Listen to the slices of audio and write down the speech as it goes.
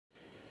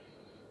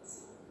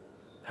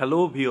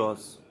Hello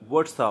viewers,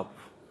 what's up?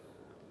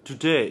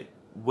 Today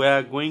we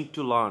are going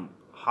to learn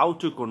how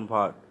to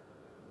convert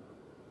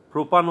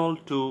propanol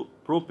to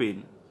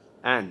propene,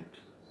 and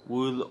we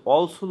will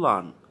also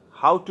learn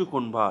how to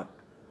convert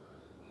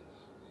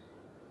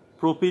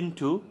propene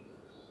to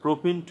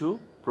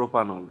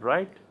propanol,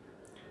 right?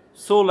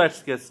 So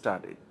let's get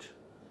started.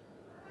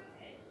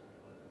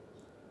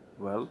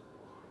 Well,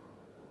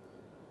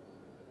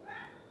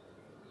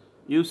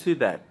 you see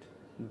that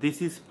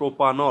this is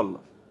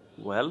propanol.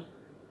 Well,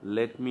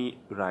 let me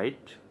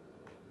write.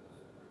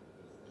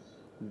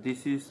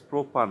 This is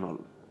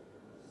propanol,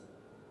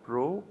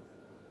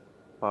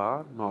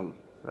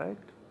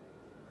 right?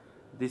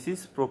 This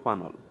is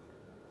propanol,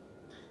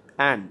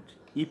 and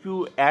if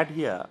you add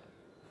here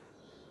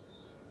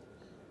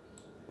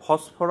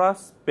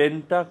phosphorus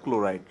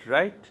pentachloride,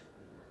 right,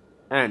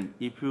 and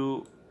if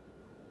you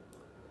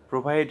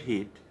provide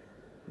heat,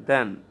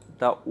 then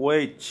the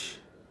OH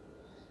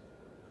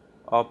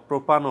of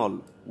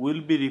propanol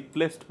will be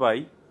replaced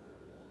by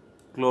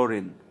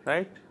chlorine,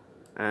 right,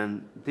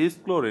 and this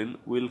chlorine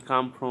will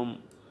come from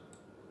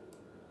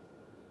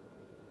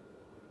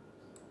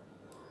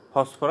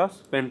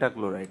phosphorus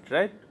pentachloride,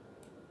 right,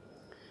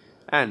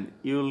 and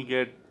you will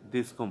get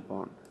this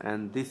compound,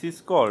 and this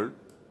is called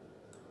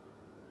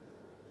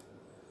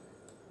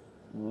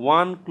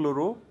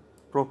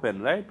 1-chloropropane,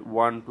 right?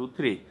 1 2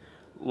 3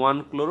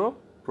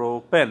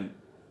 1-chloropropane.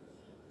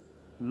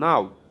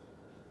 Now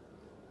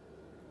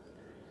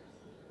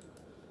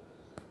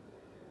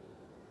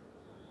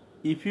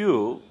if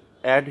you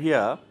add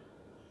here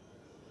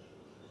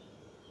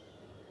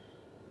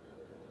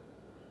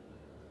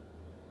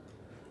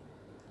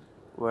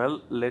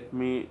let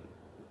me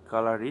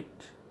color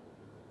it.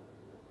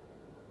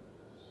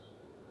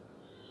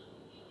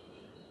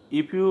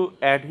 If you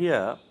add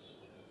here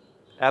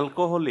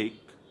alcoholic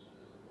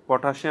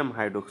potassium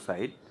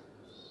hydroxide,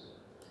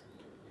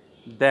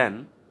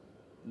 then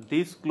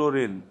this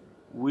chlorine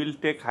will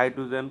take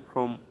hydrogen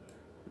from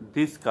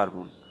this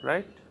carbon,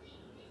 right?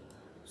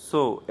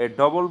 So a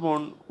double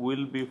bond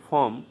will be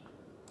formed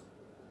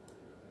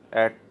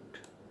at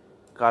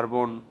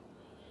carbon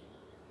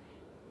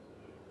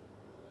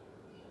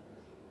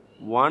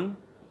 1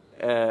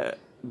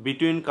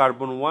 between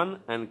carbon 1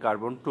 and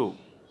carbon 2.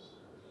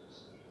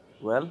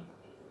 Well,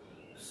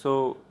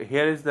 so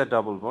here is the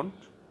double bond.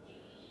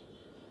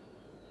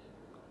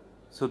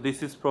 So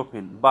this is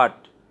propene,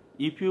 but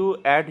if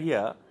you add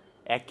here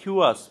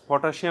aqueous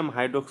potassium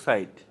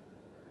hydroxide,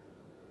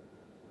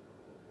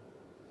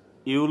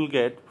 you will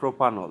get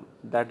propanol.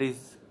 That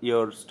is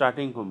your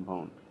starting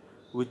compound,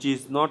 which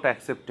is not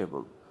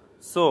acceptable.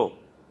 So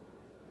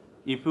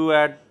if you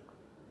add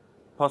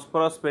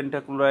phosphorus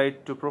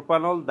pentachloride to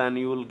propanol, then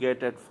you will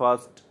get at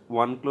first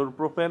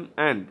 1-chloropropane,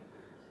 and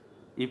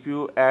if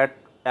you add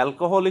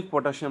alcoholic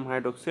potassium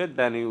hydroxide,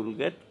 then you will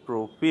get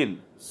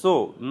propene.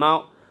 So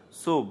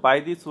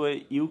by this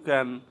way you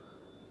can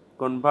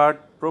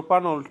convert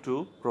propanol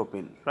to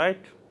propene,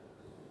 right?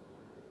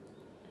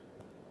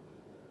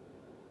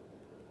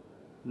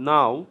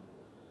 Now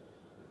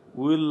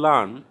we will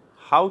learn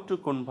how to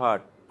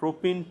convert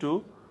propene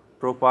to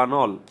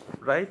propanol,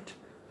 right?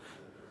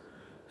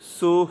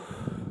 So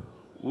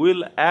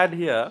we'll add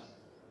here,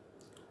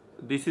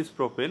 this is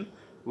propane,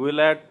 we'll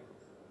add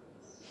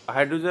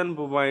hydrogen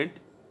bromide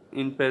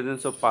in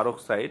presence of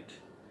peroxide.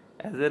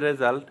 As a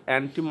result,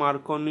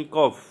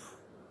 anti-Markovnikov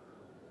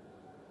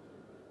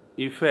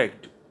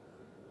effect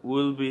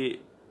will be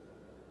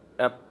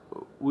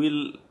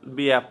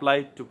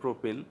applied to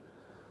propane.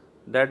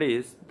 That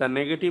is, the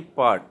negative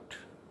part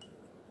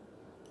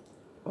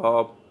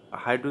of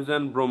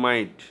hydrogen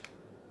bromide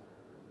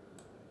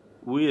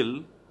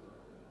will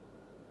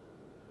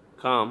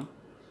come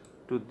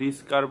to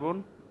this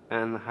carbon,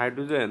 and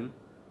hydrogen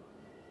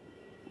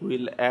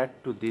will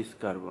add to this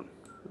carbon,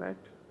 right?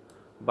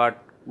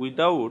 But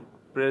without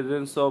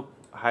presence of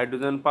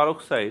hydrogen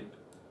peroxide,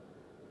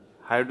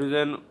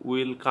 hydrogen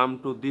will come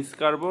to this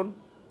carbon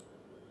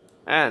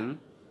and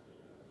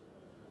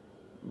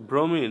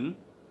bromine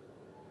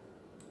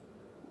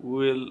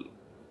will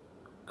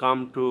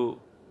come to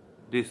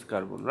this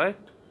carbon, right?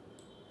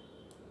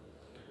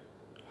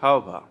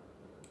 However,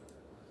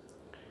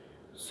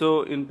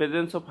 so in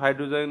presence of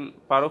hydrogen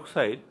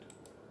peroxide,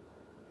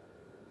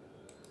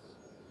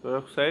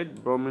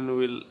 bromine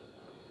will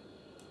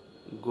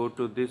go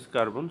to this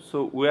carbon.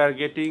 So we are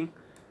getting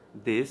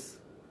this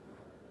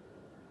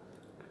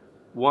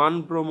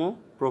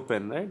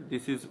 1-bromopropane, right?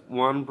 This is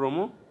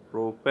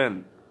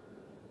 1-bromopropane,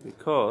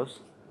 because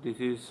this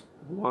is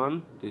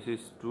 1, this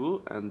is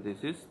 2, and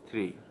this is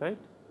 3, right?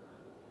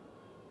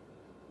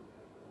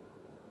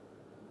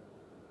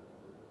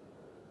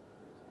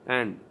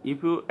 And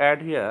if you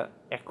add here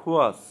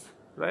aqueous,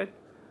 right,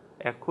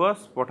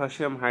 aqueous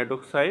potassium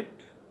hydroxide,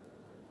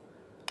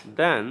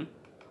 then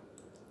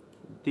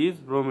this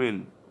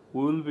bromine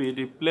will be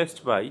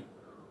replaced by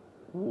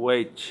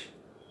OH,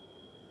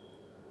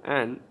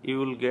 and you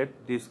will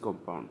get this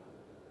compound,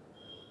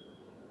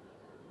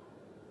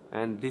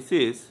 and this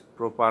is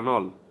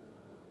propanol.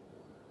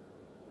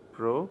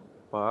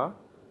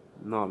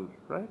 Nol,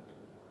 right?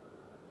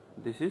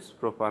 This is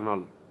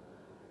propanol.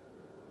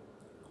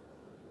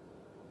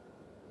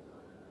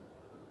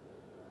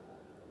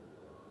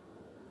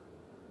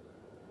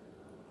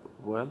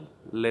 Well,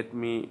 let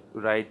me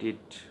write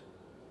it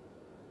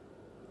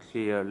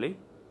clearly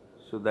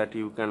so that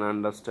you can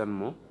understand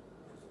more.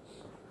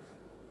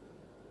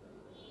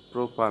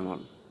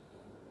 Propanol.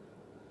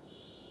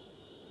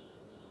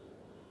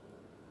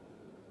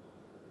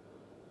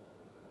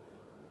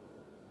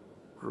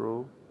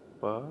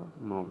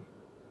 Propanol,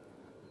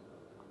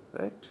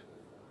 right?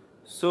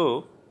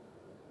 So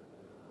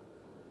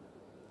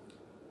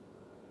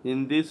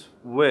in this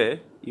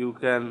way you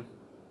can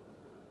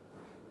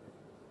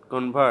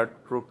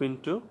convert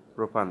propene to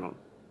propanol.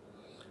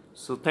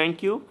 So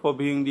thank you for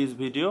viewing this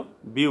video.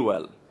 Be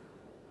well.